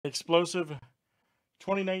Explosive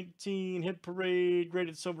 2019 Hit Parade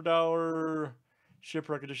graded silver dollar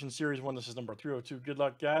Shipwreck Edition Series 1. This is number 302. Good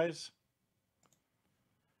luck, guys.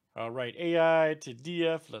 All right, AI to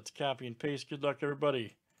DF. Let's copy and paste. Good luck,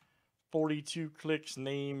 everybody. 42 clicks,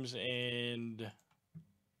 names, and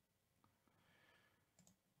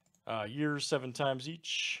years 7 times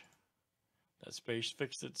each. That space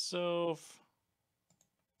fixed itself.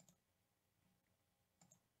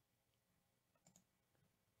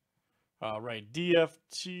 All right, DF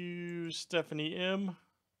to Stephanie M.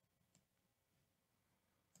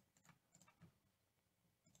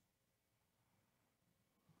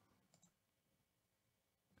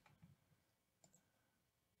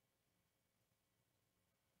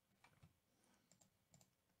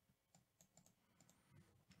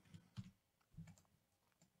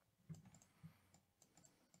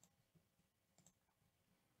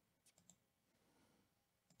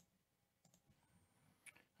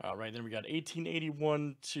 All right, then we got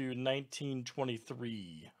 1881 to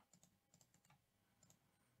 1923.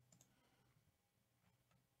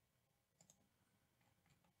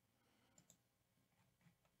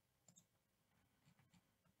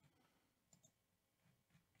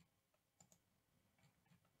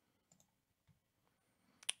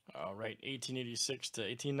 All right, 1886 to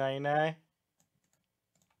 1899.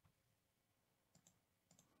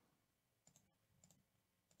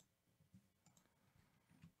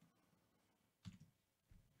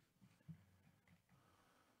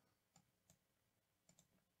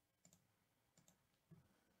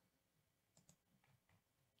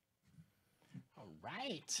 All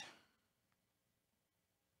right.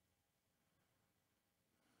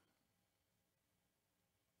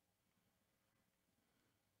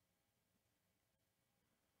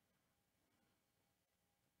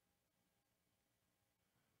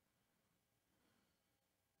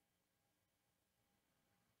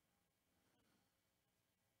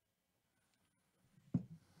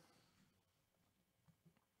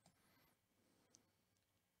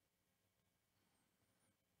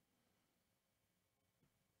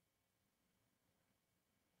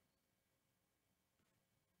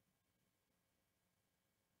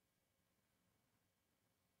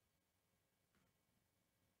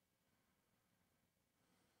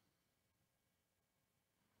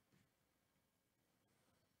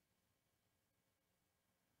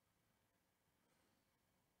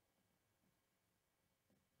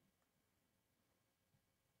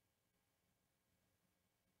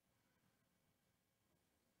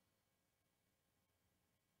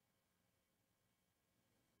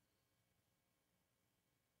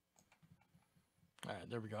 All right,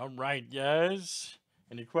 there we go. All right, guys.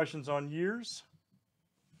 Any questions on years?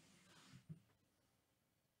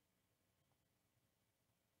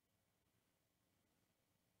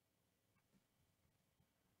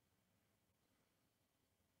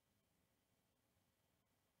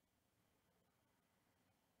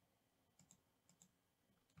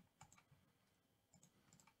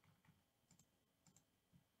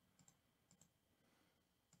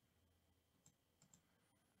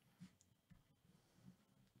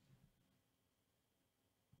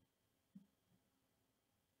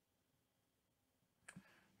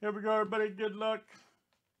 Here we go, everybody. Good luck.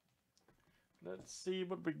 Let's see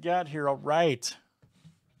what we got here. All right.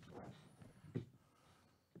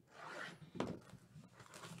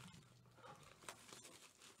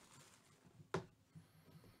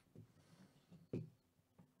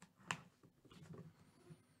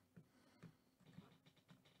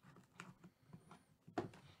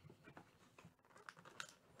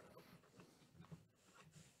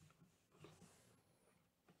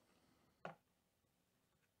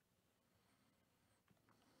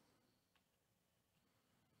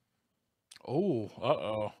 Oh,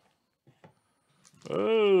 uh-oh.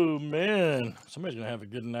 Oh, man. Somebody's going to have a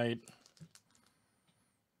good night.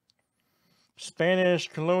 Spanish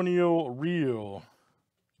Colonial Real.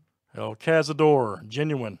 El Cazador.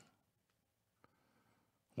 Genuine.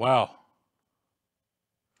 Wow.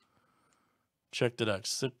 Check that out.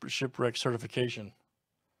 Shipwreck certification.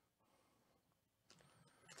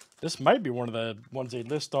 This might be one of the ones they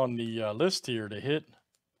list on the list here to hit,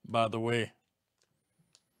 by the way,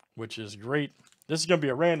 which is great. This is going to be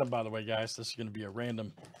a random, by the way, guys. This is going to be a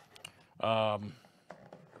random. But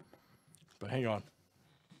hang on.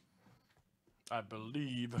 I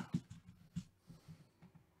believe.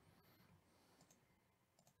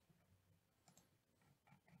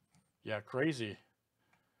 Yeah, crazy.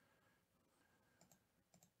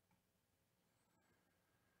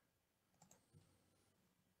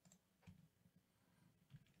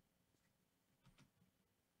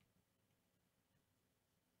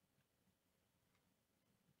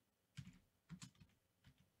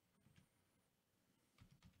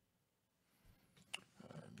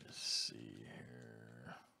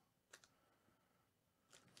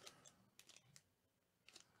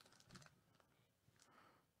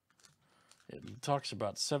 It talks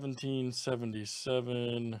about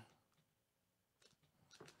 1777,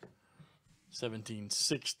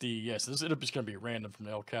 1760. Yes, this is just going to be random from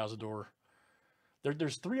El Cazador.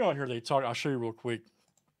 There's 3 on here. I'll show you real quick.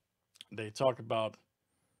 They talk about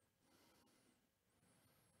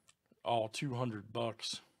all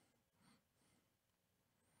 $200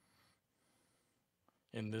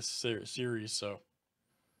 in this series. So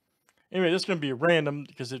anyway, this is going to be random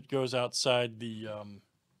because it goes outside the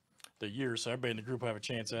year, so everybody in the group will have a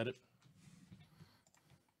chance at it.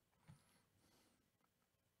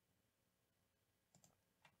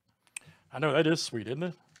 I know, that is sweet, isn't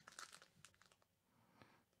it?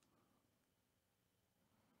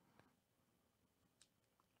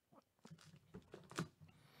 It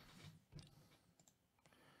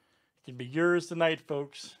can be yours tonight,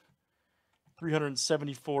 folks.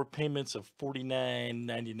 374 payments of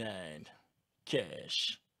 $49.99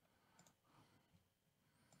 cash.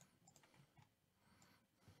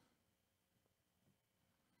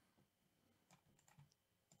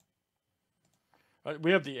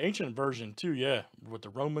 We have the ancient version too, yeah, with the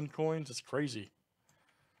Roman coins. It's crazy.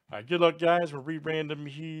 All right, good luck, guys. We'll re-random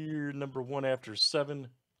here. Number 1 after 7.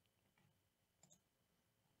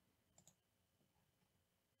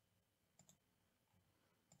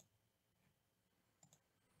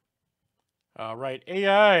 All right,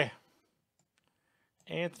 AI.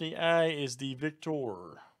 Anthony I is the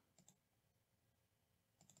victor.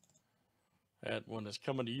 That one is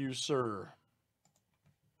coming to you, sir.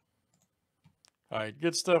 All right,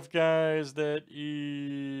 good stuff, guys. That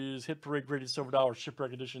is Hit Parade Graded Silver Dollar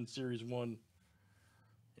Shipwreck Edition Series 1.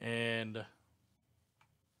 And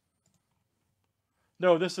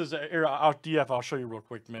no, this is DF. I'll show you real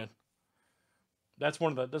quick, man. That's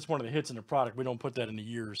one of the hits in the product. We don't put that in the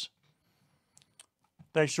years.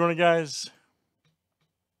 Thanks for joining, guys.